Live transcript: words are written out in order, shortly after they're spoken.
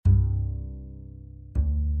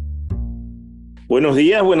Buenos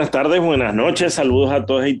días, buenas tardes, buenas noches, saludos a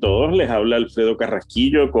todas y todos. Les habla Alfredo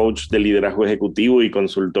Carrasquillo, coach de liderazgo ejecutivo y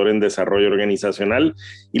consultor en desarrollo organizacional.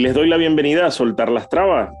 Y les doy la bienvenida a Soltar las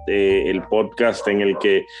Trabas, el podcast en el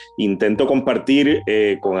que intento compartir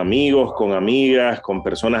con amigos, con amigas, con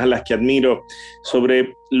personas a las que admiro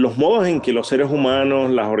sobre los modos en que los seres humanos,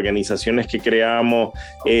 las organizaciones que creamos,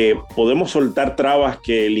 podemos soltar trabas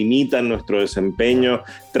que limitan nuestro desempeño,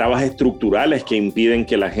 trabas estructurales que impiden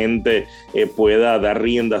que la gente pueda dar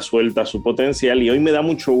rienda suelta a su potencial. Y hoy me da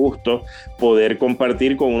mucho gusto poder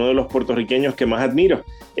compartir con uno de los puertorriqueños que más admiro.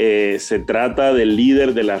 Se trata del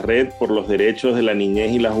líder de la Red por los Derechos de la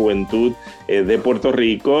Niñez y la Juventud de Puerto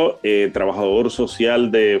Rico, trabajador social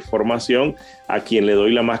de formación, a quien le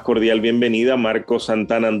doy la más cordial bienvenida, Marcos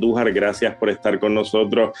Santana Andújar. Gracias por estar con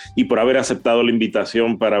nosotros y por haber aceptado la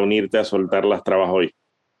invitación para unirte a Soltar las Trabas hoy.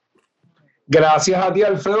 Gracias a ti,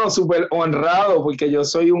 Alfredo, súper honrado porque yo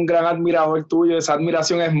soy un gran admirador tuyo, esa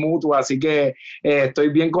admiración es mutua, así que estoy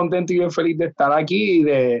bien contento y bien feliz de estar aquí.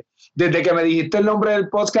 Desde que me dijiste el nombre del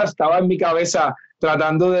podcast estaba en mi cabeza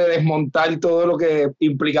tratando de desmontar todo lo que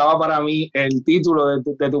implicaba para mí el título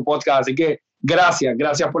de tu podcast, así que gracias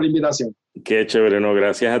por la invitación. Qué chévere, no,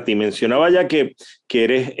 gracias a ti. Mencionaba ya que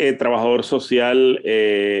eres trabajador social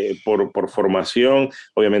por formación,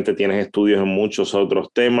 obviamente tienes estudios en muchos otros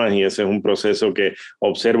temas y ese es un proceso que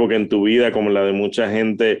observo que en tu vida, como la de mucha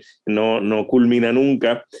gente, no culmina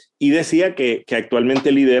nunca. Y decía que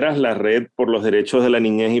actualmente lideras la Red por los Derechos de la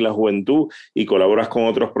Niñez y la Juventud y colaboras con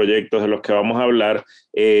otros proyectos de los que vamos a hablar.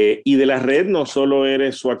 Y de la Red no solo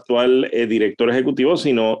eres su actual director ejecutivo,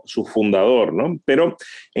 sino su fundador, ¿no? Pero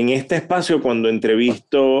en este espacio, cuando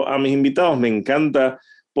entrevisto a mis invitados, me encanta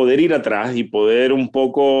poder ir atrás y poder un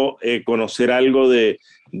poco conocer algo de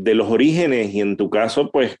los orígenes. Y en tu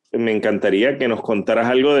caso, pues me encantaría que nos contaras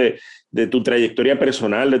algo de tu trayectoria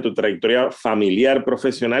personal, de tu trayectoria familiar,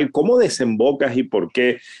 profesional. ¿Cómo desembocas y por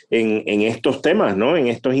qué en estos temas, ¿no? En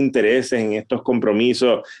estos intereses, en estos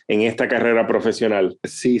compromisos, en esta carrera profesional?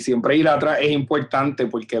 Sí, siempre ir atrás es importante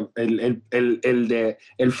porque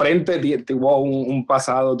el frente tuvo un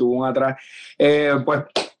pasado, tuvo un atrás. Pues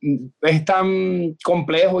es tan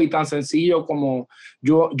complejo y tan sencillo como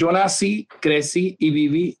yo nací, crecí y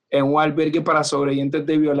viví en un albergue para sobrevivientes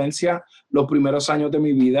de violencia los primeros años de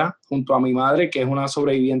mi vida, junto a mi madre, que es una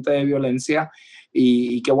sobreviviente de violencia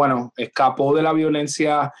y que, bueno, escapó de la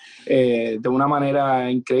violencia de una manera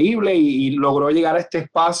increíble y logró llegar a este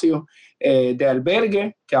espacio de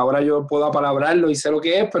albergue, que ahora yo puedo apalabrarlo y sé lo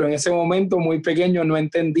que es, pero en ese momento muy pequeño no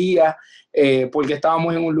entendía porque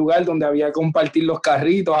estábamos en un lugar donde había que compartir los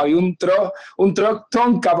carritos, había un truck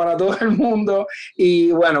tonka para todo el mundo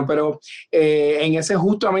y bueno, pero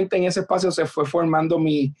justamente en ese espacio se fue formando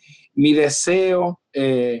mi deseo,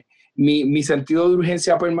 mi sentido de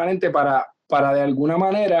urgencia permanente para de alguna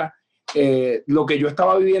manera lo que yo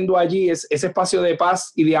estaba viviendo allí, es ese espacio de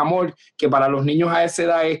paz y de amor que para los niños a esa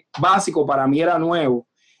edad es básico, para mí era nuevo.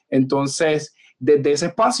 Entonces, desde ese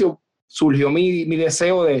espacio surgió mi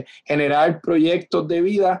deseo de generar proyectos de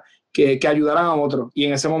vida que ayudaran a otros. Y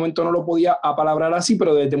en ese momento no lo podía apalabrar así,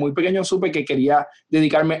 pero desde muy pequeño supe que quería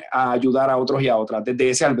dedicarme a ayudar a otros y a otras, desde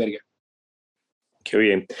ese albergue. Qué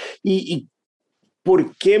bien. ¿Y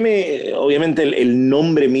por qué obviamente el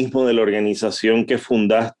nombre mismo de la organización que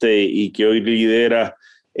fundaste y que hoy lideras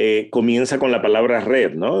comienza con la palabra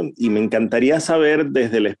red, ¿no? Y me encantaría saber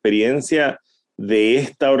desde la experiencia de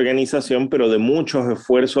esta organización, pero de muchos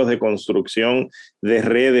esfuerzos de construcción de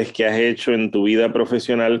redes que has hecho en tu vida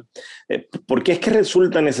profesional, ¿por qué es que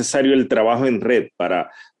resulta necesario el trabajo en red para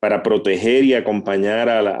proteger y acompañar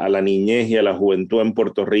a la niñez y a la juventud en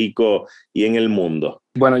Puerto Rico y en el mundo?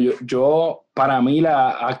 Bueno, yo para mí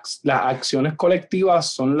las acciones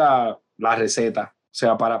colectivas son la receta. O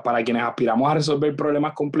sea, para quienes aspiramos a resolver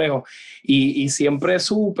problemas complejos. Y siempre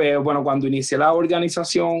supe, bueno, cuando inicié la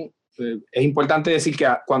organización, es importante decir que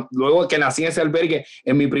luego que nací en ese albergue,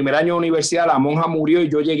 en mi primer año de universidad, la monja murió y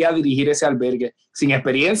yo llegué a dirigir ese albergue sin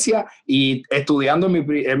experiencia y estudiando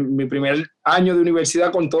en mi primer año de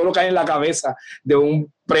universidad con todo lo que hay en la cabeza de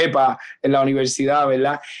un prepa en la universidad,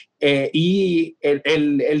 ¿verdad? Y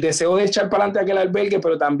el deseo de echar para adelante aquel albergue,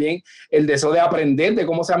 pero también el deseo de aprender de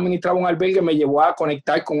cómo se administraba un albergue me llevó a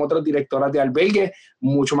conectar con otras directoras de albergue,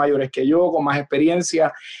 mucho mayores que yo, con más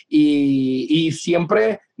experiencia, y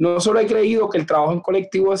siempre no solo he creído que el trabajo en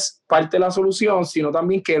colectivo es parte de la solución, sino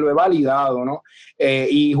también que lo he validado, ¿no?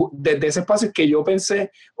 Y desde ese espacio es que yo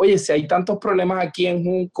pensé, oye, si hay tantos problemas aquí en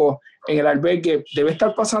Junco, en el albergue, debe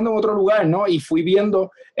estar pasando en otro lugar, ¿no? Y fui viendo,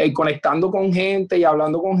 conectando con gente y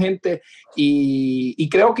hablando con gente y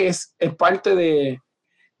creo que es parte de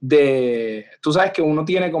tú sabes que uno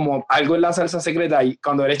tiene como algo en la salsa secreta y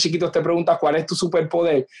cuando eres chiquito te preguntas cuál es tu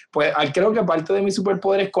superpoder. Pues creo que parte de mi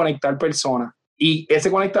superpoder es conectar personas. Y ese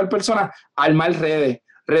conectar personas, armar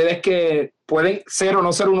redes que pueden ser o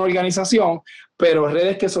no ser una organización, pero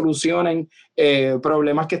redes que solucionen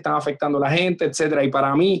problemas que están afectando a la gente, etcétera. Y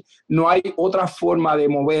para mí no hay otra forma de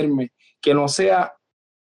moverme que no sea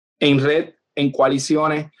en red, en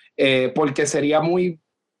coaliciones, porque sería muy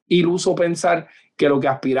iluso pensar que lo que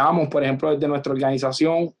aspiramos, por ejemplo, desde nuestra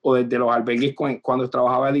organización o desde los albergues, cuando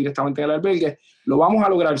trabajaba directamente en el albergue, lo vamos a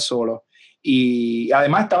lograr solo. Y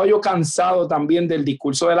además estaba yo cansado también del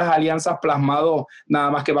discurso de las alianzas plasmado nada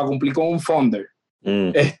más que para cumplir con un founder.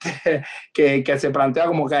 Que se plantea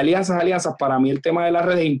como que alianzas, para mí el tema de las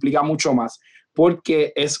redes implica mucho más,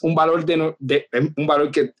 porque es un valor, un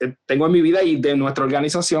valor que tengo en mi vida y de nuestra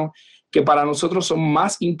organización, que para nosotros son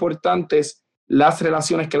más importantes las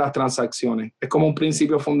relaciones que las transacciones. Es como un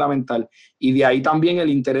principio fundamental. Y de ahí también el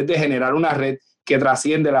interés de generar una red que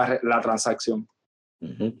trasciende la transacción.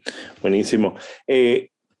 Buenísimo.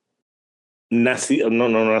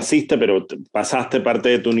 No naciste, pero pasaste parte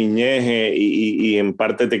de tu niñez y en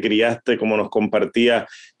parte te criaste, como nos compartía,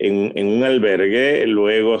 en un albergue.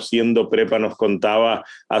 Luego, siendo prepa, nos contaba,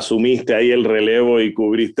 asumiste ahí el relevo y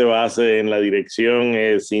cubriste base en la dirección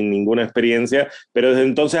sin ninguna experiencia. Pero desde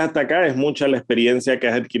entonces hasta acá es mucha la experiencia que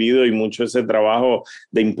has adquirido y mucho ese trabajo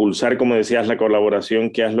de impulsar, como decías, la colaboración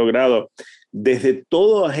que has logrado. Desde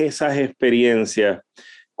todas esas experiencias,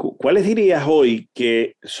 ¿cuáles dirías hoy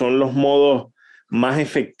que son los modos más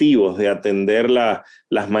efectivos de atender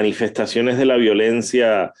las manifestaciones de la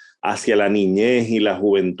violencia hacia la niñez y la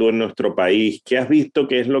juventud en nuestro país? ¿Qué has visto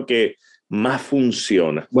que es lo que más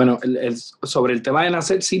funciona? Bueno, sobre el tema de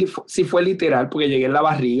nacer sí fue literal, porque llegué en la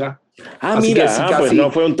barriga. Así mira, que pues no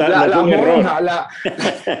fue un error.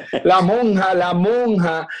 La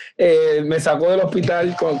monja me sacó del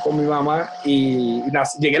hospital con mi mamá y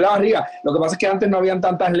llegué en la barriga. Lo que pasa es que antes no habían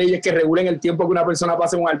tantas leyes que regulen el tiempo que una persona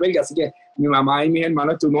pase en un albergue, así que mi mamá y mis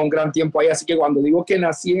hermanos estuvimos un gran tiempo ahí, así que cuando digo que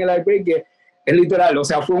nací en el albergue, es literal, o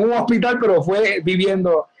sea, fue en un hospital, pero fue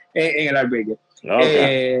viviendo en el albergue.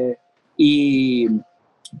 Okay. Y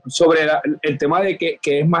sobre el tema de que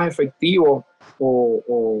es más efectivo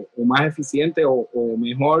o más eficiente o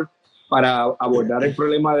mejor para abordar el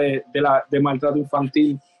problema de maltrato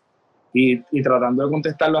infantil y tratando de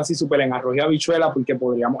contestarlo así súper en arroz y habichuela, porque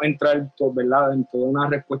podríamos entrar, ¿verdad?, en toda una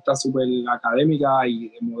respuesta súper académica y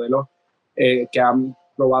de modelos que han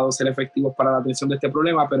probado ser efectivos para la atención de este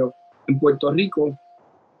problema, pero en Puerto Rico,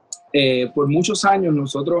 por muchos años,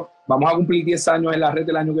 nosotros vamos a cumplir 10 años en la red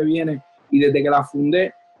el año que viene, y desde que la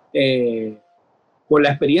fundé, por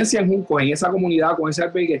la experiencia en Juncos, en esa comunidad, con ese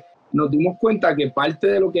albergue, nos dimos cuenta que parte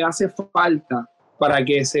de lo que hace falta para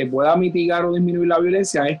que se pueda mitigar o disminuir la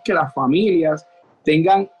violencia es que las familias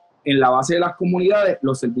tengan en la base de las comunidades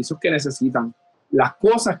los servicios que necesitan, las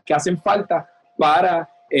cosas que hacen falta para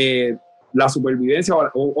la supervivencia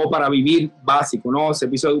o para vivir básico, ¿no?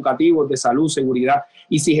 Servicios educativos, de salud, seguridad.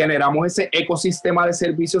 Y si generamos ese ecosistema de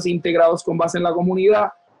servicios integrados con base en la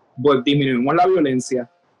comunidad, pues disminuimos la violencia.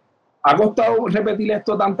 Ha costado repetir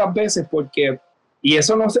esto tantas veces porque, y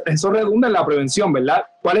eso redunda en la prevención, ¿verdad?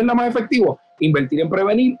 ¿Cuál es la más efectiva? Invertir en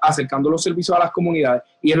prevenir, acercando los servicios a las comunidades.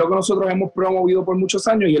 Y es lo que nosotros hemos promovido por muchos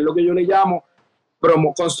años y es lo que yo le llamo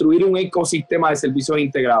construir un ecosistema de servicios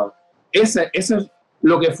integrados. Ese es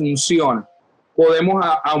lo que funciona. Podemos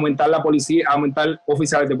aumentar la policía, aumentar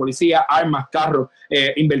oficiales de policía, armas, carros,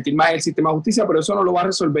 invertir más en el sistema de justicia, pero eso no lo va a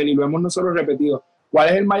resolver y lo hemos nosotros repetido. ¿Cuál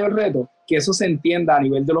es el mayor reto? Que eso se entienda a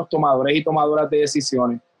nivel de los tomadores y tomadoras de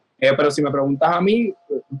decisiones. Pero si me preguntas a mí,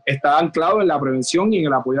 está anclado en la prevención y en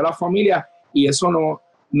el apoyo a las familias y eso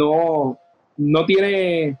no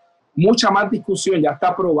tiene mucha más discusión. Ya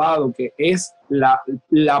está probado que es la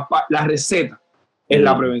receta, es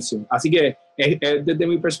la prevención. Así que desde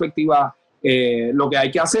mi perspectiva lo que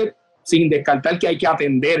hay que hacer, sin descartar que hay que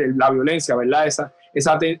atender la violencia, ¿verdad?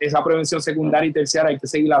 Esa prevención secundaria y terciaria hay que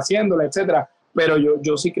seguir haciéndola, etcétera. Pero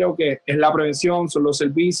yo sí creo que es la prevención, son los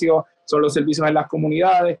servicios en las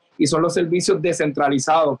comunidades y son los servicios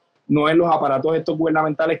descentralizados, no en los aparatos estos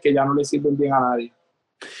gubernamentales que ya no le sirven bien a nadie.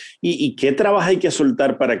 ¿Y qué trabajo hay que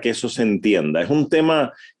soltar para que eso se entienda? ¿Es un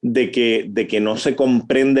tema de que no se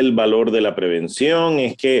comprende el valor de la prevención?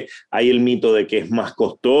 ¿Es que hay el mito de que es más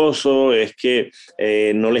costoso? ¿Es que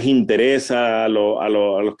no les interesa a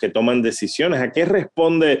los que toman decisiones? ¿A qué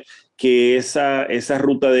responde que esa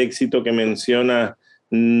ruta de éxito que menciona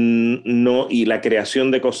y la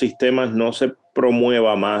creación de ecosistemas no se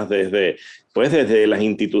promueva más desde las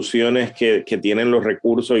instituciones que tienen los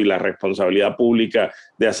recursos y la responsabilidad pública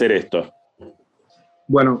de hacer esto?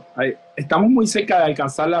 Bueno, estamos muy cerca de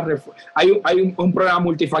alcanzar la reforma. Hay un programa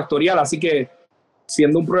multifactorial, así que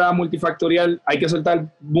siendo un programa multifactorial hay que soltar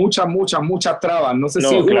muchas trabas. No sé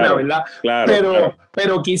si No, una, claro, ¿verdad? claro, claro.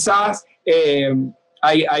 Pero quizás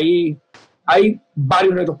hay, hay, hay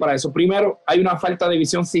varios retos para eso. Primero, hay una falta de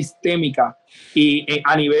visión sistémica y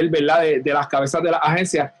a nivel, ¿verdad?, de las cabezas de las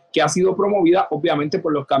agencias, que ha sido promovida obviamente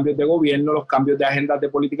por los cambios de gobierno, los cambios de agendas de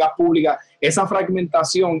políticas públicas. Esa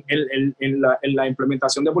fragmentación en la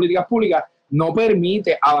implementación de políticas públicas no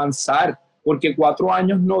permite avanzar, porque 4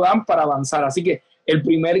 años no dan para avanzar. Así que el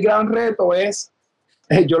primer gran reto es,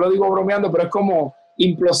 yo lo digo bromeando, pero es como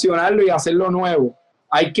implosionarlo y hacerlo nuevo.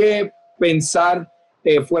 Hay que pensar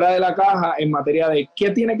fuera de la caja en materia de qué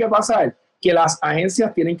tiene que pasar, que las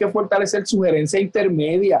agencias tienen que fortalecer su gerencia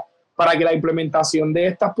intermedia para que la implementación de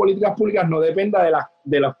estas políticas públicas no dependa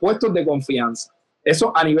de los puestos de confianza.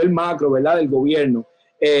 Eso a nivel macro, ¿verdad?, del gobierno.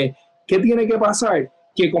 ¿Qué tiene que pasar?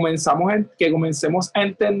 Que comencemos a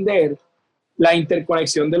entender la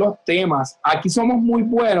interconexión de los temas. Aquí somos muy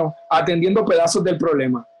buenos atendiendo pedazos del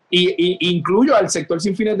problema. Y incluyo al sector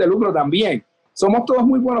sin fines de lucro también. Somos todos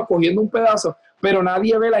muy buenos cogiendo un pedazo, pero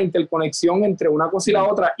nadie ve la interconexión entre una cosa y la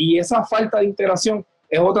otra. Y esa falta de integración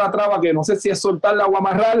es otra traba que no sé si es soltarla o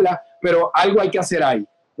amarrarla, pero algo hay que hacer ahí,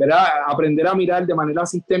 ¿verdad? Aprender a mirar de manera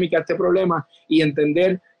sistémica este problema y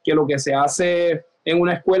entender que lo que se hace en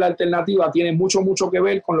una escuela alternativa tiene mucho que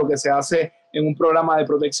ver con lo que se hace en un programa de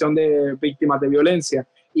protección de víctimas de violencia.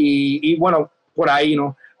 Y bueno, por ahí,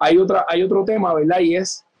 ¿no? Hay otro tema, ¿verdad? Y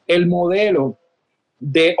es el modelo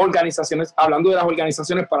de organizaciones, hablando de las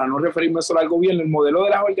organizaciones, para no referirme solo al gobierno, el modelo de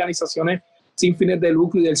las organizaciones sin fines de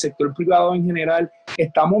lucro y del sector privado en general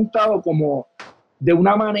está montado como de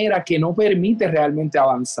una manera que no permite realmente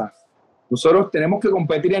avanzar. Nosotros tenemos que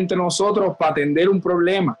competir entre nosotros para atender un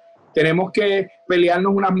problema. Tenemos que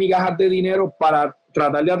pelearnos unas migajas de dinero para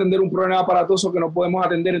tratar de atender un problema aparatoso que no podemos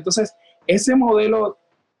atender. Entonces, ese modelo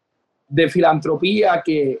de filantropía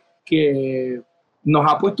que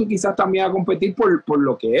nos ha puesto quizás también a competir por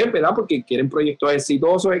lo que es, ¿verdad? Porque quieren proyectos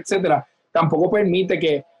exitosos, etcétera, tampoco permite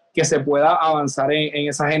que se pueda avanzar en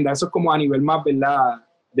esa agenda. Eso es como a nivel más, ¿verdad?,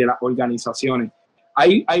 de las organizaciones.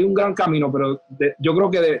 Hay un gran camino, pero yo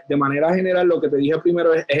creo que de manera general lo que te dije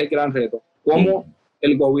primero es el gran reto. Cómo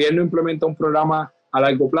el gobierno implementa un programa a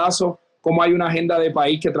largo plazo, cómo hay una agenda de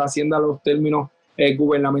país que trascienda los términos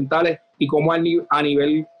gubernamentales y cómo a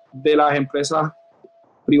nivel de las empresas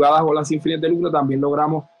privadas o las sin fines de lucro también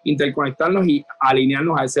logramos interconectarnos y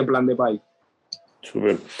alinearnos a ese plan de país.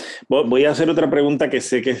 Súper. Voy a hacer otra pregunta que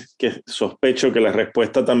sé que sospecho que la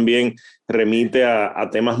respuesta también remite a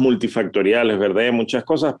temas multifactoriales, ¿verdad? Hay muchas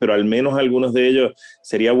cosas, pero al menos algunos de ellos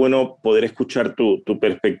sería bueno poder escuchar tu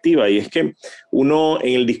perspectiva. Y es que uno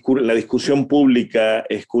en la discusión pública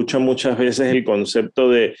escucha muchas veces el concepto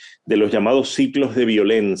de los llamados ciclos de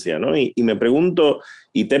violencia, ¿no? Y me pregunto,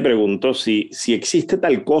 y te pregunto, si existe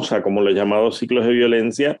tal cosa como los llamados ciclos de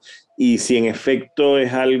violencia y si en efecto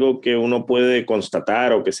es algo que uno puede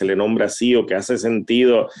constatar o que se le nombra así o que hace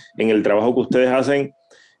sentido en el trabajo que ustedes hacen.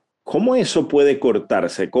 ¿Cómo eso puede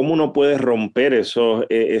cortarse? ¿Cómo uno puede romper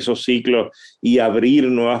esos ciclos y abrir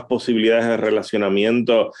nuevas posibilidades de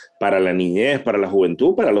relacionamiento para la niñez, para la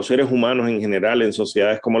juventud, para los seres humanos en general en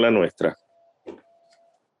sociedades como la nuestra?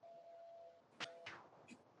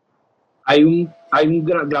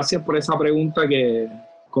 Gracias por esa pregunta que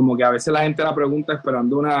como que a veces la gente la pregunta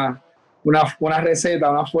esperando una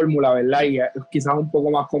receta, una fórmula, ¿verdad? Y es quizás un poco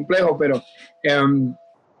más complejo, pero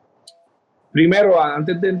primero,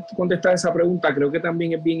 antes de contestar esa pregunta, creo que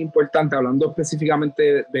también es bien importante, hablando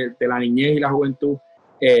específicamente de la niñez y la juventud,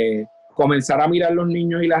 comenzar a mirar los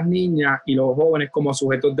niños y las niñas y los jóvenes como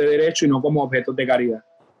sujetos de derecho y no como objetos de caridad.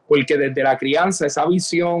 Porque desde la crianza, esa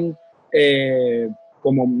visión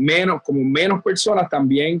como menos personas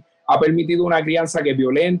también ha permitido una crianza que es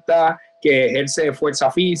violenta, que ejerce fuerza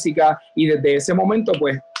física, y desde ese momento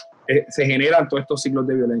pues se generan todos estos ciclos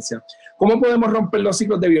de violencia. ¿Cómo podemos romper los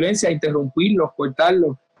ciclos de violencia, interrumpirlos,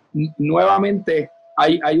 cortarlos? Nuevamente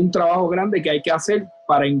hay un trabajo grande que hay que hacer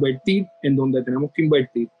para invertir en donde tenemos que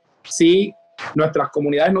invertir. Si nuestras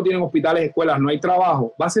comunidades no tienen hospitales, escuelas, no hay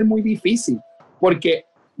trabajo, va a ser muy difícil, porque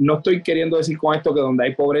no estoy queriendo decir con esto que donde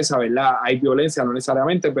hay pobreza, ¿verdad?, hay violencia, no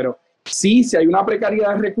necesariamente, pero sí, si hay una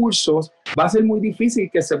precariedad de recursos, va a ser muy difícil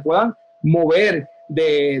que se puedan mover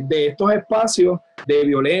de estos espacios de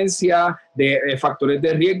violencia, de factores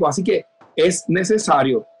de riesgo. Así que es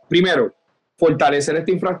necesario, primero, fortalecer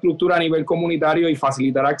esta infraestructura a nivel comunitario y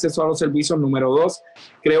facilitar acceso a los servicios. Número 2,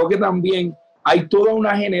 creo que también hay toda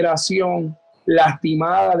una generación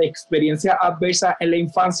lastimada de experiencias adversas en la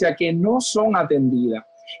infancia que no son atendidas.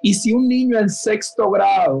 Y si un niño en 6º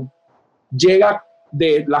grado llega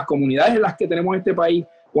de las comunidades en las que tenemos en este país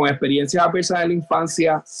con experiencias adversas en la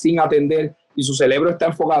infancia sin atender y su cerebro está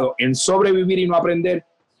enfocado en sobrevivir y no aprender,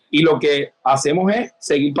 y lo que hacemos es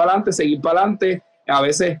seguir para adelante, a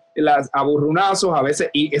veces aburrunazos, a veces,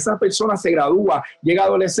 y esa persona se gradúa, llega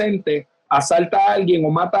adolescente, asalta a alguien o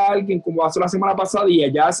mata a alguien como pasó la semana pasada y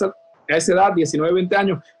ya a esa edad, 19, 20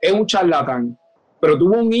 años, es un charlatán. Pero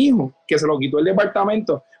tuvo un hijo que se lo quitó el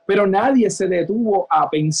departamento, pero nadie se detuvo a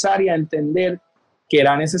pensar y a entender que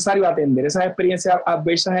era necesario atender esas experiencias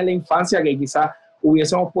adversas en la infancia que quizás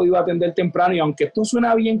hubiésemos podido atender temprano. Y aunque esto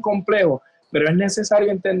suena bien complejo, pero es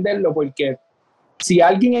necesario entenderlo, porque si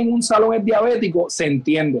alguien en un salón es diabético, se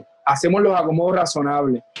entiende. Hacemos los acomodos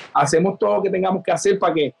razonables, hacemos todo lo que tengamos que hacer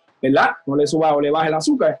para que, ¿verdad?, no le suba o le baje el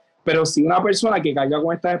azúcar. Pero si una persona que carga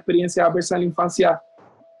con estas experiencias adversas en la infancia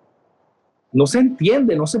no se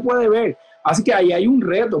entiende, no se puede ver. Así que ahí hay un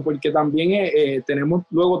reto, porque también tenemos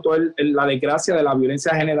luego toda la desgracia de la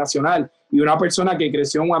violencia generacional, y una persona que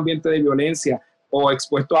creció en un ambiente de violencia o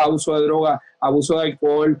expuesto a abuso de droga, abuso de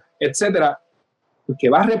alcohol, etcétera, pues que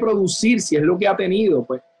va a reproducir, si es lo que ha tenido,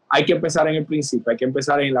 pues hay que empezar en el principio, hay que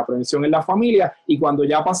empezar en la prevención en la familia, y cuando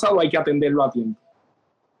ya ha pasado hay que atenderlo a tiempo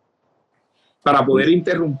para poder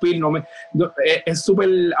interrumpir. Es súper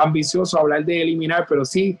ambicioso hablar de eliminar, pero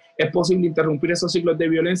sí es posible interrumpir esos ciclos de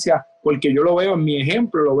violencia, porque yo lo veo en mi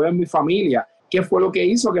ejemplo, lo veo en mi familia. ¿Qué fue lo que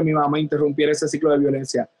hizo que mi mamá interrumpiera ese ciclo de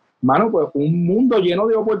violencia? Mano, pues un mundo lleno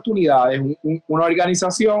de oportunidades, una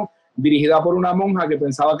organización dirigida por una monja que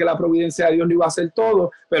pensaba que la providencia de Dios lo iba a hacer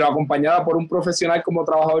todo, pero acompañada por un profesional como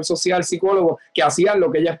trabajador social, psicólogo, que hacían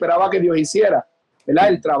lo que ella esperaba que Dios hiciera, ¿verdad?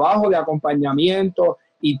 El trabajo de acompañamiento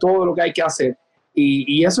y todo lo que hay que hacer.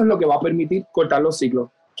 Y eso es lo que va a permitir cortar los ciclos,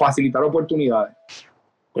 facilitar oportunidades.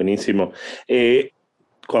 Buenísimo.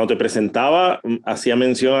 Cuando te presentaba, hacía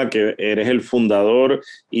mención a que eres el fundador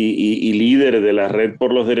y líder de la Red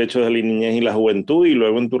por los Derechos de la Niñez y la Juventud, y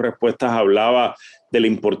luego en tus respuestas hablaba de la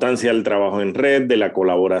importancia del trabajo en red, de la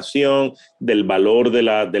colaboración, del valor de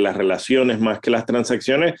las relaciones más que las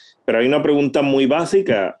transacciones. Pero hay una pregunta muy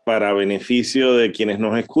básica para beneficio de quienes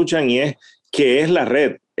nos escuchan, y es: ¿qué es la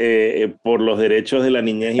Red por los Derechos de la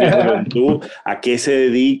Niñez y la Juventud? ¿A qué se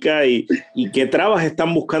dedica y qué trabas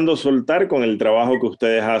están buscando soltar con el trabajo que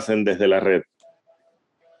ustedes hacen desde la Red?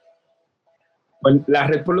 Bueno, la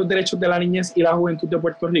Red por los Derechos de la Niñez y la Juventud de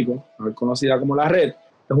Puerto Rico, conocida como la Red,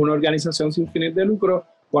 es una organización sin fines de lucro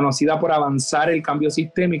conocida por avanzar el cambio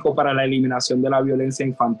sistémico para la eliminación de la violencia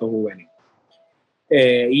infanto-juvenil.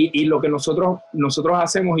 Y lo que nosotros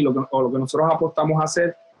hacemos y lo que nosotros apostamos a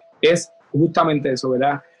hacer es justamente eso,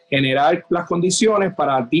 ¿verdad? Generar las condiciones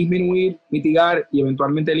para disminuir, mitigar y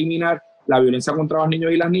eventualmente eliminar la violencia contra los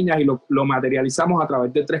niños y las niñas, y lo materializamos a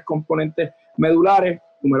través de 3 componentes medulares.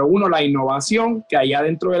 Número 1, la innovación, que allá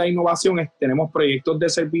dentro de la innovación tenemos proyectos de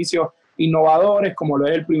servicios innovadores, como lo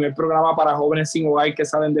es el primer programa para jóvenes sin hogar que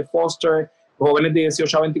salen de foster, jóvenes de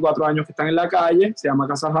 18 a 24 años que están en la calle, se llama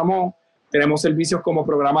Casa Ramón. Tenemos servicios como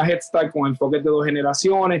programas Head Start con enfoques de 2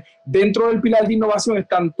 generaciones. Dentro del pilar de innovación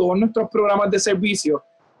están todos nuestros programas de servicio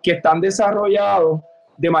que están desarrollados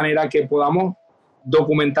de manera que podamos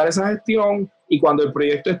documentar esa gestión, y cuando el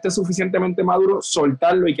proyecto esté suficientemente maduro,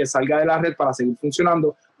 soltarlo y que salga de la red para seguir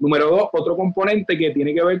funcionando. Número 2, otro componente que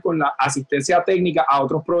tiene que ver con la asistencia técnica a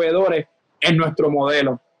otros proveedores en nuestro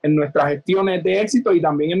modelo, en nuestras gestiones de éxito y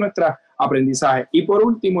también en nuestro aprendizaje. Y por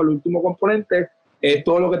último, el último componente es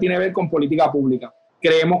todo lo que tiene que ver con política pública.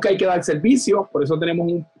 Creemos que hay que dar servicio, por eso tenemos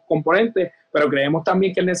un componente, pero creemos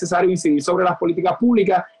también que es necesario incidir sobre las políticas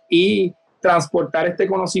públicas y transportar este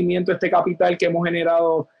conocimiento, este capital que hemos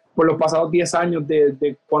generado por los pasados 10 años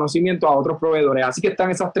de conocimiento a otros proveedores. Así que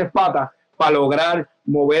están esas 3 patas para lograr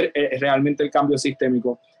mover realmente el cambio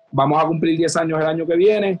sistémico. Vamos a cumplir 10 años el año que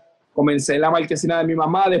viene. Comencé en la marquesina de mi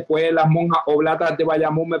mamá, después las monjas oblatas de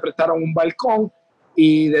Bayamón me prestaron un balcón,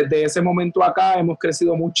 y desde ese momento acá hemos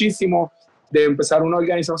crecido muchísimo. De empezar una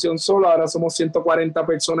organización solo, ahora somos 140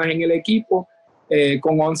 personas en el equipo,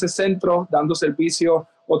 con 11 centros dando servicio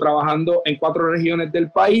o trabajando en 4 regiones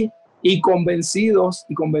del país, y convencidos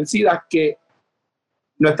y convencidas que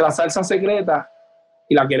nuestra salsa secreta,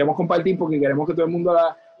 y la queremos compartir porque queremos que todo el mundo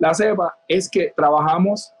la sepa, es que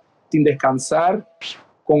trabajamos sin descansar,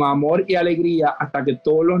 con amor y alegría, hasta que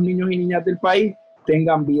todos los niños y niñas del país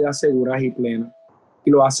tengan vidas seguras y plenas. Y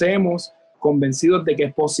lo hacemos convencidos de que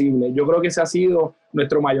es posible. Yo creo que ese ha sido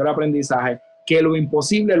nuestro mayor aprendizaje, que lo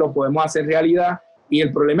imposible lo podemos hacer realidad, y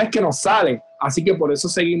el problema es que nos sale. Así que por eso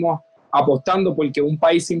seguimos apostando, porque un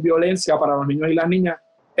país sin violencia para los niños y las niñas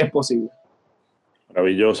es posible.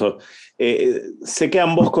 Maravilloso. Sé que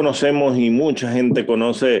ambos conocemos y mucha gente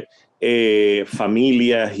conoce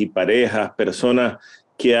familias y parejas, personas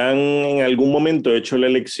que han en algún momento hecho la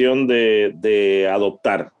elección de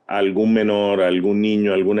adoptar a algún menor, a algún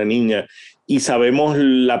niño, a alguna niña, y sabemos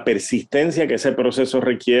la persistencia que ese proceso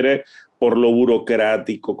requiere por lo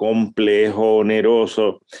burocrático, complejo,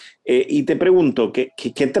 oneroso. Y te pregunto,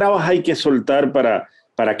 ¿qué trabas hay que soltar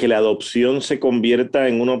para que la adopción se convierta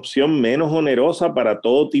en una opción menos onerosa para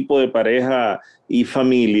todo tipo de pareja y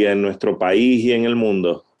familia en nuestro país y en el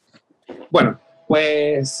mundo? Bueno,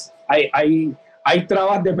 pues hay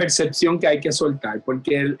trabas de percepción que hay que soltar,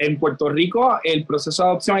 porque en Puerto Rico el proceso de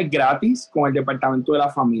adopción es gratis con el Departamento de la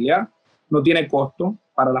Familia, no tiene costo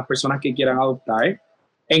para las personas que quieran adoptar.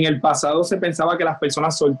 En el pasado se pensaba que las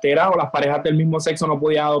personas solteras o las parejas del mismo sexo no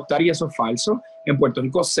podían adoptar y eso es falso. En Puerto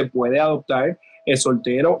Rico se puede adoptar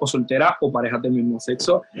soltero o soltera o parejas del mismo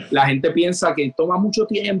sexo. La gente piensa que toma mucho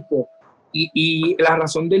tiempo y la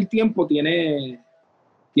razón del tiempo tiene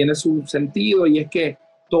su sentido y es que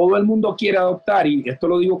todo el mundo quiere adoptar, y esto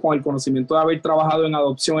lo digo con el conocimiento de haber trabajado en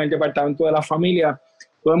adopción en el Departamento de la Familia,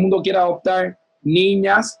 todo el mundo quiere adoptar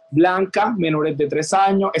niñas blancas menores de 3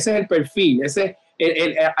 años, ese es el perfil, esas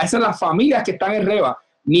son las familias que están en REVA,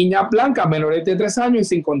 niñas blancas menores de 3 años y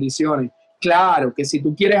sin condiciones. Claro que si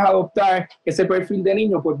tú quieres adoptar ese perfil de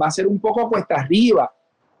niño, pues va a ser un poco cuesta arriba,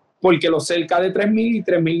 porque los cerca de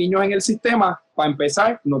 3.000 niños en el sistema, para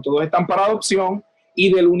empezar, no todos están para adopción,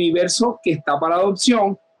 y del universo que está para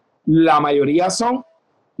adopción, la mayoría son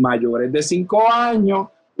mayores de 5 años,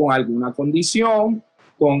 con alguna condición,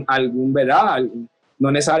 con algún, ¿verdad? No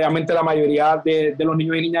necesariamente la mayoría de los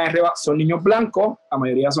niños y niñas de REVA son niños blancos, la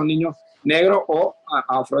mayoría son niños negros o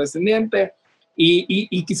afrodescendientes,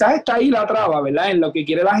 y quizás está ahí la traba, ¿verdad? En lo que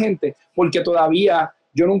quiere la gente, porque todavía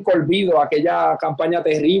yo nunca olvido aquella campaña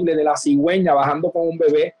terrible de la cigüeña bajando con un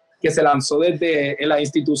bebé que se lanzó desde la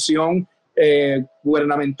institución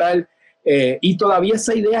gubernamental, y todavía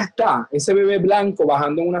esa idea está, ese bebé blanco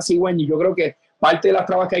bajando en una cigüeña, y yo creo que parte de las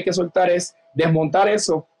trabas que hay que soltar es desmontar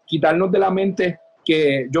eso, quitarnos de la mente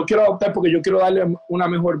que yo quiero adoptar porque yo quiero darle una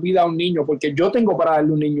mejor vida a un niño, porque yo tengo para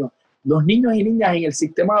darle un niño. Los niños y niñas en el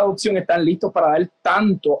sistema de adopción están listos para dar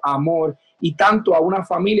tanto amor y tanto a una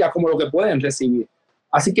familia como lo que pueden recibir.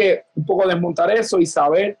 Así que un poco desmontar eso y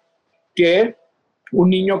saber que un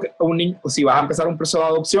niño, si vas a empezar un proceso de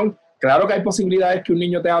adopción, claro que hay posibilidades que un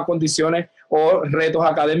niño tenga condiciones o retos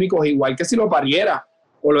académicos igual que si lo pariera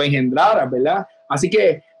o lo engendrara, ¿verdad? Así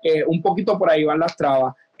que un poquito por ahí van las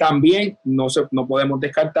trabas. También no podemos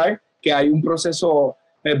descartar que hay un proceso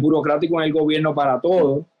burocrático en el gobierno para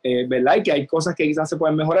todo, ¿verdad? Y que hay cosas que quizás se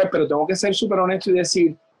pueden mejorar, pero tengo que ser súper honesto y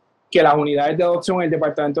decir que las unidades de adopción en el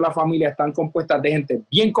Departamento de la Familia están compuestas de gente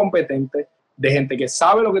bien competente, de gente que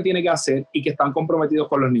sabe lo que tiene que hacer y que están comprometidos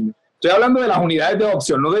con los niños. Estoy hablando de las unidades de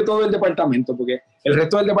adopción, no de todo el departamento, porque el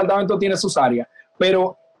resto del departamento tiene sus áreas,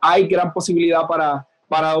 pero hay gran posibilidad para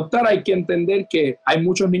adoptar. Hay que entender que hay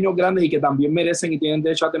muchos niños grandes y que también merecen y tienen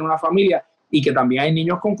derecho a tener una familia, y que también hay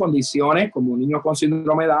niños con condiciones, como niños con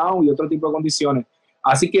síndrome de Down y otro tipo de condiciones.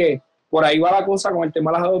 Así que por ahí va la cosa con el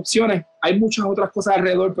tema de las adopciones. Hay muchas otras cosas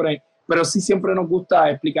alrededor, pero sí siempre nos gusta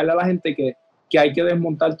explicarle a la gente que hay que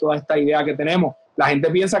desmontar toda esta idea que tenemos. La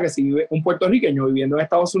gente piensa que si vive un puertorriqueño viviendo en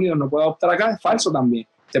Estados Unidos no puede adoptar acá. Es falso también.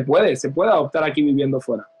 Se puede adoptar aquí viviendo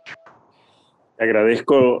fuera. Te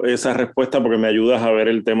agradezco esa respuesta porque me ayudas a ver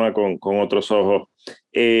el tema con otros ojos.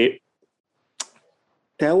 Te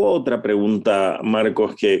hago otra pregunta,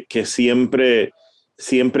 Marcos, que siempre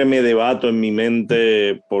me debato en mi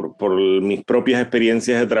mente por mis propias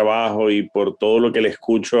experiencias de trabajo y por todo lo que le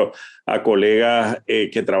escucho a colegas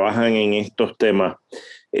que trabajan en estos temas.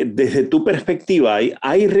 Desde tu perspectiva,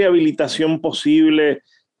 ¿hay rehabilitación posible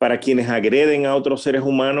para quienes agreden a otros seres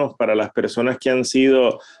humanos, para las personas que han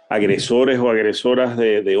sido agresores o agresoras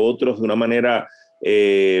de otros de una manera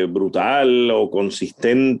brutal o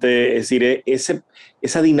consistente? Es decir,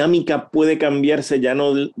 esa dinámica puede cambiarse ya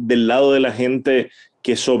no del lado de la gente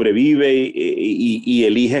que sobrevive y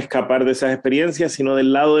elige escapar de esas experiencias, sino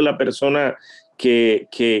del lado de la persona que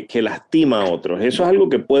lastima a otros. Eso es algo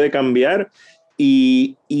que puede cambiar.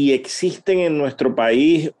 Y existen en nuestro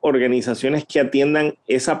país organizaciones que atiendan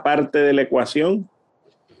esa parte de la ecuación.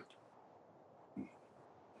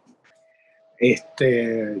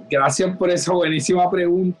 Gracias por esa buenísima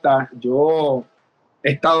pregunta. Yo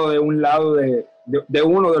he estado de un lado, de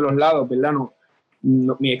uno de los lados, ¿verdad?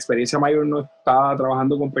 Mi experiencia mayor no estaba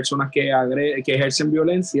trabajando con personas que ejercen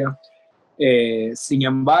violencia. Sin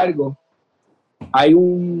embargo, hay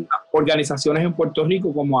organizaciones en Puerto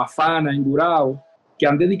Rico como AFANA, en Gurabo, que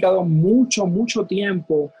han dedicado mucho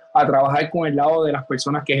tiempo a trabajar con el lado de las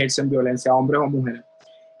personas que ejercen violencia, hombres o mujeres,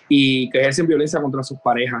 y que ejercen violencia contra sus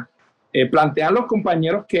parejas. Plantean los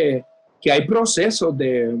compañeros que hay procesos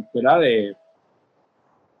 ¿verdad? de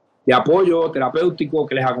apoyo terapéutico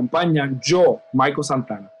que les acompañan. Yo, Michael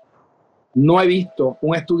Santana, no he visto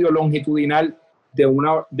un estudio longitudinal de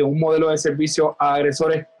un modelo de servicio a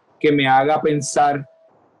agresores que me haga pensar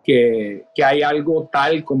que hay algo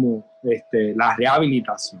tal como la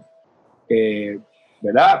rehabilitación.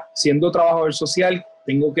 ¿Verdad? Siendo trabajador social,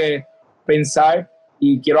 tengo que pensar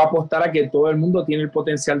y quiero apostar a que todo el mundo tiene el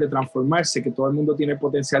potencial de transformarse, que todo el mundo tiene el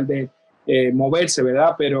potencial de moverse,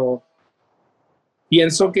 ¿verdad? Pero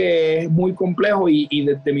pienso que es muy complejo y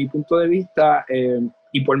desde mi punto de vista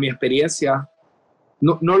y por mi experiencia,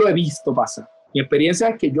 no lo he visto pasar. Mi experiencia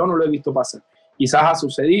es que yo no lo he visto pasar. Quizás ha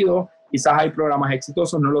sucedido, quizás hay programas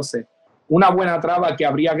exitosos, no lo sé. Una buena traba que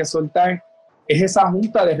habría que soltar es esa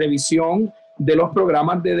junta de revisión de los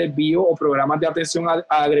programas de desvío o programas de atención a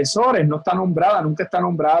agresores. No está nombrada, nunca está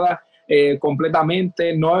nombrada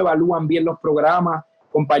completamente, no evalúan bien los programas.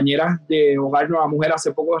 Compañeras de Hogar Nueva Mujer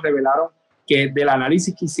hace poco revelaron que del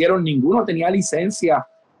análisis que hicieron, ninguno tenía licencia,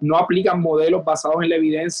 no aplican modelos basados en la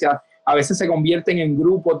evidencia. A veces se convierten en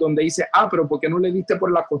grupos donde dice, pero ¿por qué no le diste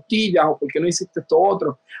por las costillas? ¿O por qué no hiciste esto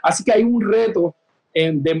otro? Así que hay un reto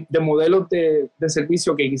de modelos de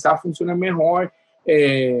servicio que quizás funcionen mejor,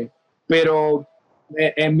 pero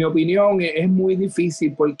en mi opinión es muy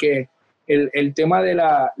difícil porque el tema de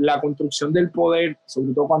la construcción del poder,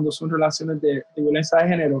 sobre todo cuando son relaciones de violencia de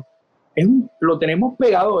género, lo tenemos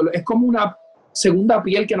pegado, es como una segunda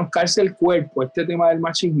piel que nos calza el cuerpo, este tema del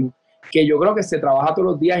machismo, que yo creo que se trabaja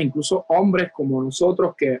todos los días, incluso hombres como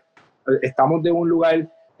nosotros que estamos de un lugar,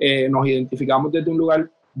 nos identificamos desde un lugar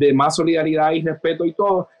de más solidaridad y respeto y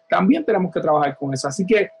todo, también tenemos que trabajar con eso. Así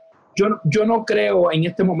que yo no creo en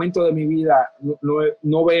este momento de mi vida,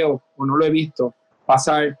 no veo o no lo he visto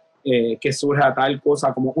pasar que surja tal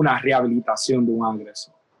cosa como una rehabilitación de un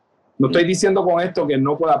agresor. No estoy diciendo con esto que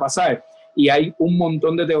no pueda pasar, y hay un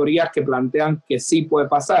montón de teorías que plantean que sí puede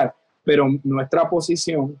pasar, pero nuestra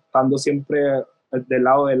posición, estando siempre del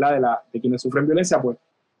lado de quienes sufren violencia, pues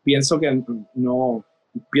pienso que no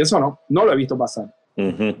lo he visto pasar.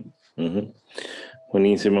 Uh-huh, uh-huh.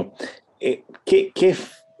 Buenísimo.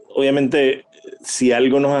 Obviamente, si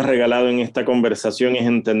algo nos ha regalado en esta conversación es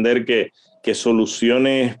entender que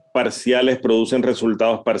soluciones parciales producen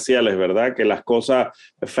resultados parciales, ¿verdad? Que las cosas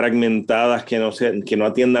fragmentadas, que no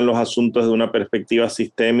atiendan los asuntos de una perspectiva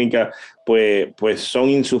sistémica, pues son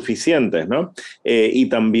insuficientes, ¿no? Y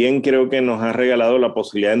también creo que nos ha regalado la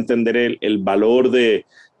posibilidad de entender el valor de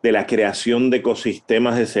la creación de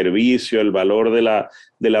ecosistemas de servicio, el valor de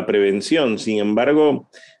la prevención. Sin embargo,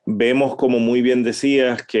 vemos, como muy bien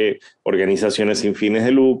decías, que organizaciones sin fines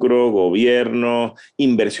de lucro, gobiernos,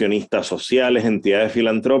 inversionistas sociales, entidades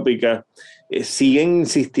filantrópicas, siguen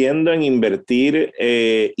insistiendo en invertir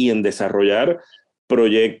y en desarrollar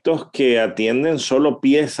proyectos que atienden solo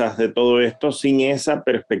piezas de todo esto sin esa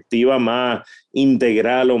perspectiva más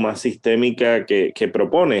integral o más sistémica que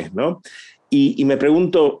propones, ¿no? Y me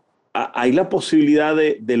pregunto, ¿hay la posibilidad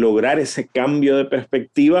de lograr ese cambio de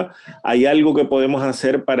perspectiva? ¿Hay algo que podemos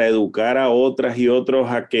hacer para educar a otras y otros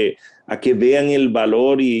a que vean el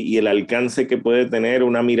valor y el alcance que puede tener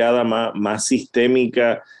una mirada más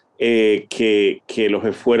sistémica que los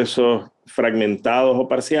esfuerzos fragmentados o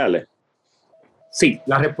parciales? Sí,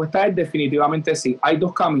 la respuesta es definitivamente sí. Hay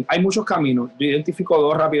muchos caminos. Yo identifico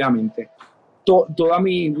dos rápidamente. Toda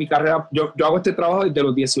mi carrera, yo hago este trabajo desde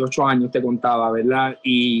los 18 años, te contaba, ¿verdad?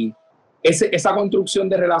 Y esa construcción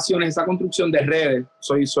de relaciones, esa construcción de redes,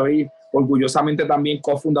 soy orgullosamente también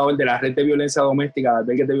cofundador de la red de violencia doméstica, de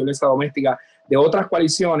albergues de violencia doméstica, de otras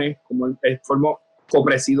coaliciones, como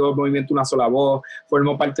copresido el movimiento Una Sola Voz,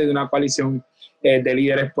 formo parte de una coalición de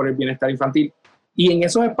líderes por el bienestar infantil. Y en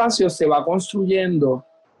esos espacios se va construyendo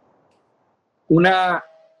una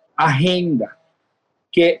agenda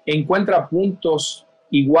que encuentra puntos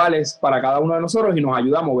iguales para cada uno de nosotros y nos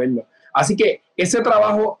ayuda a moverlo. Así que ese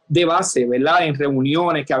trabajo de base, ¿verdad? En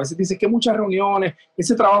reuniones, que a veces dices que muchas reuniones,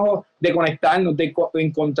 ese trabajo de conectarnos, de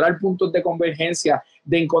encontrar puntos de convergencia,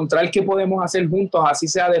 de encontrar qué podemos hacer juntos, así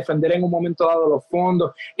sea defender en un momento dado los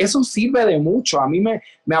fondos, eso sirve de mucho. A mí me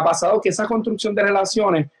ha pasado que esa construcción de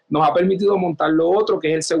relaciones nos ha permitido montar lo otro, que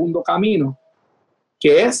es el segundo camino,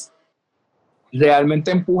 que es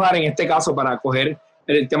realmente empujar, en este caso, para coger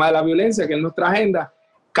el tema de la violencia, que es nuestra agenda,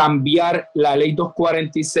 cambiar la ley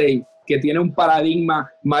 246, que tiene un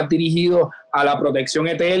paradigma más dirigido a la protección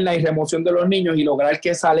eterna y remoción de los niños, y lograr que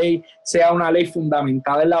esa ley sea una ley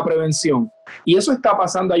fundamentada en la prevención. Y eso está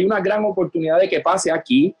pasando. Hay una gran oportunidad de que pase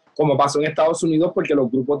aquí. como pasó en Estados Unidos, porque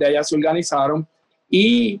los grupos de allá se organizaron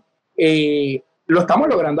y lo estamos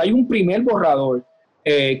logrando. Hay un primer borrador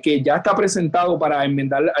que ya está presentado para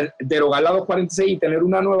enmendar, derogar la 246 y tener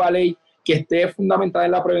una nueva ley que esté fundamentada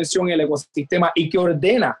en la prevención y el ecosistema y que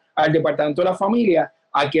ordena al Departamento de la Familia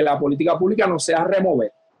a que la política pública no sea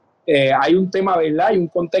remover. Hay un tema, ¿verdad? Hay un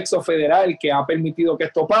contexto federal que ha permitido que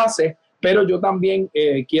esto pase, pero yo también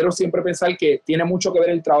quiero siempre pensar que tiene mucho que ver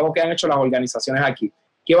el trabajo que han hecho las organizaciones aquí.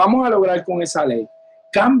 ¿Qué vamos a lograr con esa ley?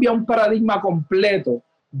 Cambia un paradigma completo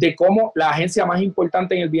de cómo la agencia más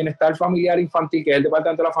importante en el bienestar familiar infantil, que es el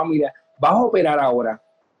Departamento de la Familia, va a operar ahora.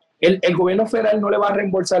 El gobierno federal no le va a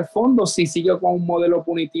reembolsar fondos si sigue con un modelo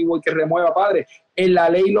punitivo y que remueva padres. En la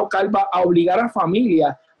ley local va a obligar a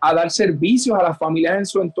familias a dar servicios a las familias en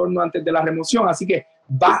su entorno antes de la remoción. Así que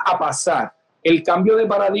va a pasar. El cambio de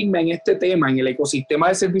paradigma en este tema, en el ecosistema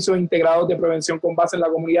de servicios integrados de prevención con base en la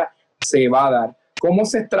comunidad, se va a dar. ¿Cómo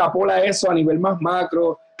se extrapola eso a nivel más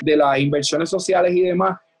macro de las inversiones sociales y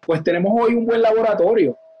demás? Pues tenemos hoy un buen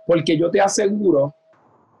laboratorio, porque yo te aseguro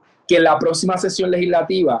que la próxima sesión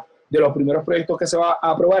legislativa de los primeros proyectos que se va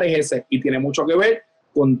a aprobar es ese, y tiene mucho que ver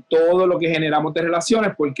con todo lo que generamos de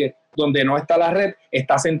relaciones, porque donde no está la red,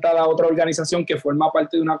 está sentada otra organización que forma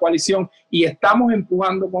parte de una coalición y estamos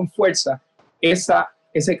empujando con fuerza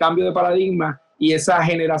ese cambio de paradigma y esa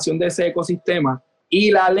generación de ese ecosistema. Y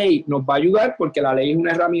la ley nos va a ayudar porque la ley es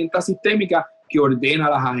una herramienta sistémica que ordena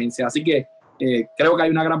a las agencias. Así que creo que hay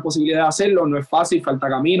una gran posibilidad de hacerlo. No es fácil, falta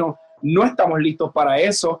camino. No estamos listos para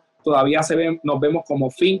eso. Todavía nos vemos como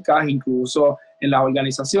fincas, incluso en las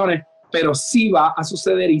organizaciones, pero sí va a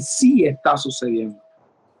suceder y sí está sucediendo.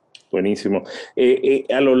 Buenísimo.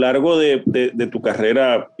 A lo largo de tu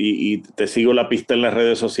carrera, y te sigo la pista en las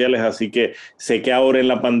redes sociales, así que sé que ahora en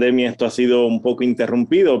la pandemia esto ha sido un poco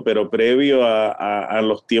interrumpido, pero previo a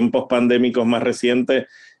los tiempos pandémicos más recientes,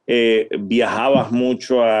 viajabas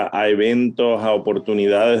mucho a eventos, a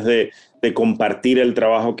oportunidades de compartir el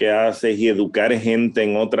trabajo que haces y educar gente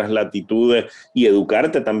en otras latitudes y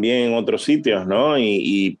educarte también en otros sitios, ¿no?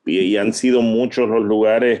 Y han sido muchos los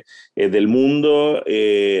lugares del mundo,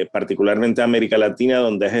 particularmente América Latina,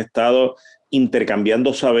 donde has estado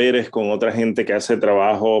intercambiando saberes con otra gente que hace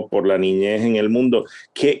trabajo por la niñez en el mundo.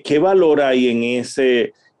 ¿Qué valor hay en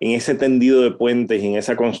ese tendido de puentes y en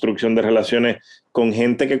esa construcción de relaciones con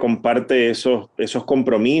gente que comparte esos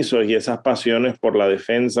compromisos y esas pasiones por la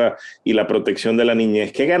defensa y la protección de la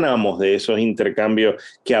niñez? ¿Qué ganamos de esos intercambios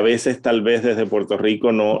que a veces tal vez desde Puerto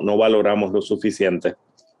Rico no valoramos lo suficiente?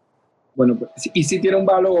 Bueno, y sí tiene un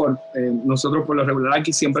valor. Nosotros por lo regular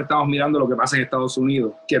aquí siempre estamos mirando lo que pasa en Estados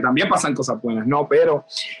Unidos, que también pasan cosas buenas, ¿no? Pero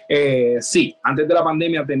sí, antes de la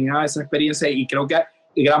pandemia tenía esa experiencia y creo que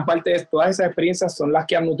gran parte de todas esas experiencias son las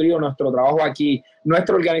que han nutrido nuestro trabajo aquí.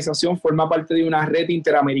 Nuestra organización forma parte de una red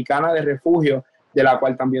interamericana de refugio, de la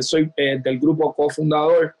cual también soy del grupo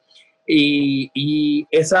cofundador. Y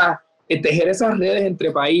tejer esas redes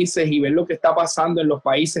entre países y ver lo que está pasando en los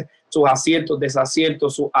países, sus aciertos,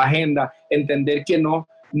 desaciertos, su agenda, entender que no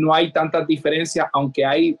hay tantas diferencias, aunque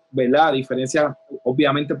hay, ¿verdad?, diferencias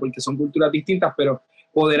obviamente porque son culturas distintas, pero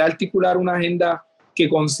poder articular una agenda que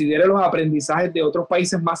considere los aprendizajes de otros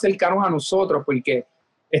países más cercanos a nosotros, porque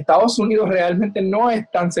Estados Unidos realmente no es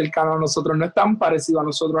tan cercano a nosotros, no es tan parecido a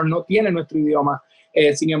nosotros, no tiene nuestro idioma.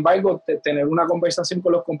 Sin embargo, tener una conversación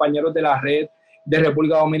con los compañeros de la red de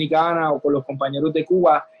República Dominicana o con los compañeros de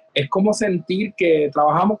Cuba es como sentir que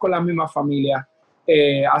trabajamos con las mismas familias.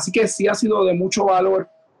 Así que sí ha sido de mucho valor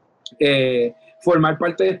formar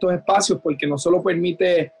parte de estos espacios, porque no solo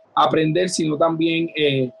permite aprender, sino también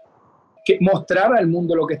que mostrar al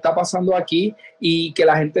mundo lo que está pasando aquí y que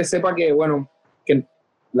la gente sepa que, bueno, que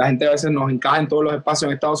la gente a veces nos encaja en todos los espacios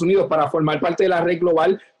en Estados Unidos. Para formar parte de la red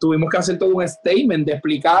global tuvimos que hacer todo un statement de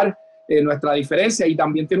explicar nuestra diferencia, y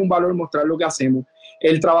también tiene un valor mostrar lo que hacemos.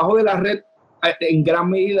 El trabajo de la red en gran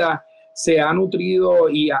medida se ha nutrido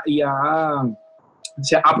y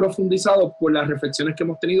se ha profundizado por las reflexiones que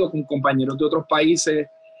hemos tenido con compañeros de otros países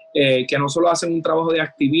que no solo hacen un trabajo de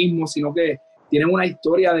activismo, sino que tienen una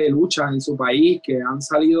historia de lucha en su país, que han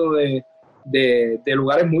salido de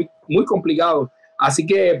lugares muy, muy complicados. Así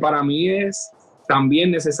que para mí es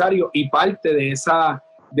también necesario, y parte de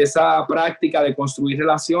esa práctica de construir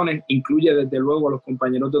relaciones incluye desde luego a los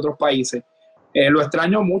compañeros de otros países. Lo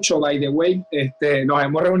extraño mucho, by the way. Nos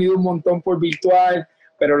hemos reunido un montón por virtual,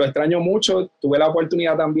 pero lo extraño mucho. Tuve la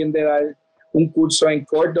oportunidad también de dar un curso en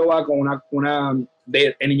Córdoba con una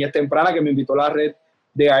de niñez temprana que me invitó la red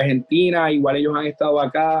de Argentina. Igual ellos han estado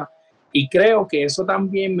acá, y creo que eso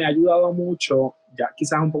también me ha ayudado mucho, ya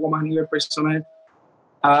quizás un poco más a nivel personal,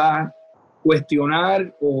 a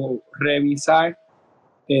cuestionar o revisar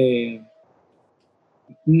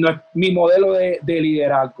no es mi modelo de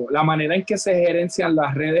liderazgo. La manera en que se gerencian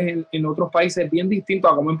las redes en otros países es bien distinto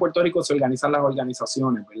a cómo en Puerto Rico se organizan las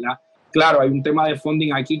organizaciones, ¿verdad? Claro, hay un tema de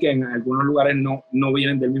funding aquí que en algunos lugares no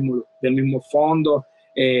vienen del mismo fondo.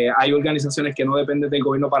 Hay organizaciones que no dependen del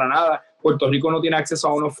gobierno para nada. Puerto Rico no tiene acceso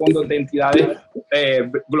a unos fondos de entidades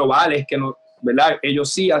globales que no, ¿verdad?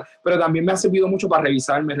 Ellos sí, pero también me ha servido mucho para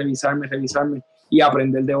revisarme y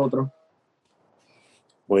aprender de otros.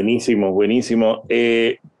 Buenísimo, buenísimo.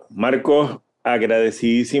 Marcos,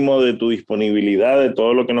 agradecidísimo de tu disponibilidad, de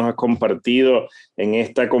todo lo que nos has compartido en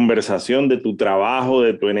esta conversación, de tu trabajo,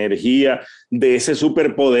 de tu energía, de ese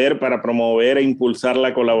superpoder para promover e impulsar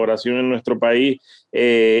la colaboración en nuestro país.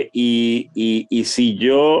 Y si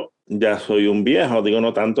yo ya soy un viejo, digo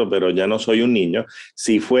no tanto, pero ya no soy un niño,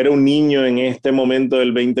 si fuera un niño en este momento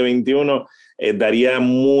del 2021, daría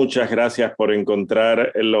muchas gracias por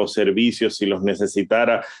encontrar los servicios si los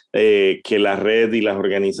necesitara, que la red y las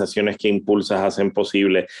organizaciones que impulsas hacen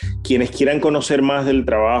posible. Quienes quieran conocer más del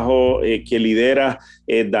trabajo que lideras,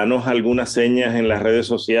 danos algunas señas en las redes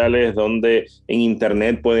sociales donde en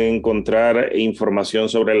internet pueden encontrar información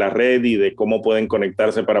sobre la red y de cómo pueden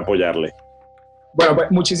conectarse para apoyarle. Bueno,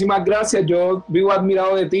 pues muchísimas gracias. Yo vivo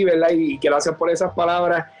admirado de ti, ¿verdad? Y gracias por esas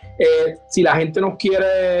palabras. Si la gente nos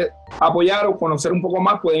quiere apoyar o conocer un poco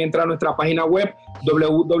más, pueden entrar a nuestra página web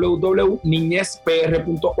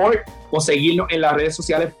www.niñezpr.org o seguirnos en las redes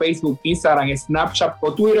sociales Facebook, Instagram, Snapchat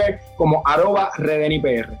o Twitter como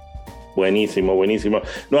 @redenipr. Buenísimo, buenísimo.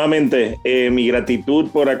 Nuevamente, mi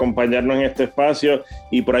gratitud por acompañarnos en este espacio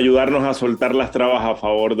y por ayudarnos a soltar las trabas a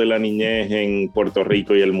favor de la niñez en Puerto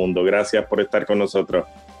Rico y el mundo. Gracias por estar con nosotros.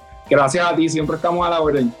 Gracias a ti, siempre estamos a la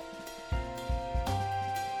orden.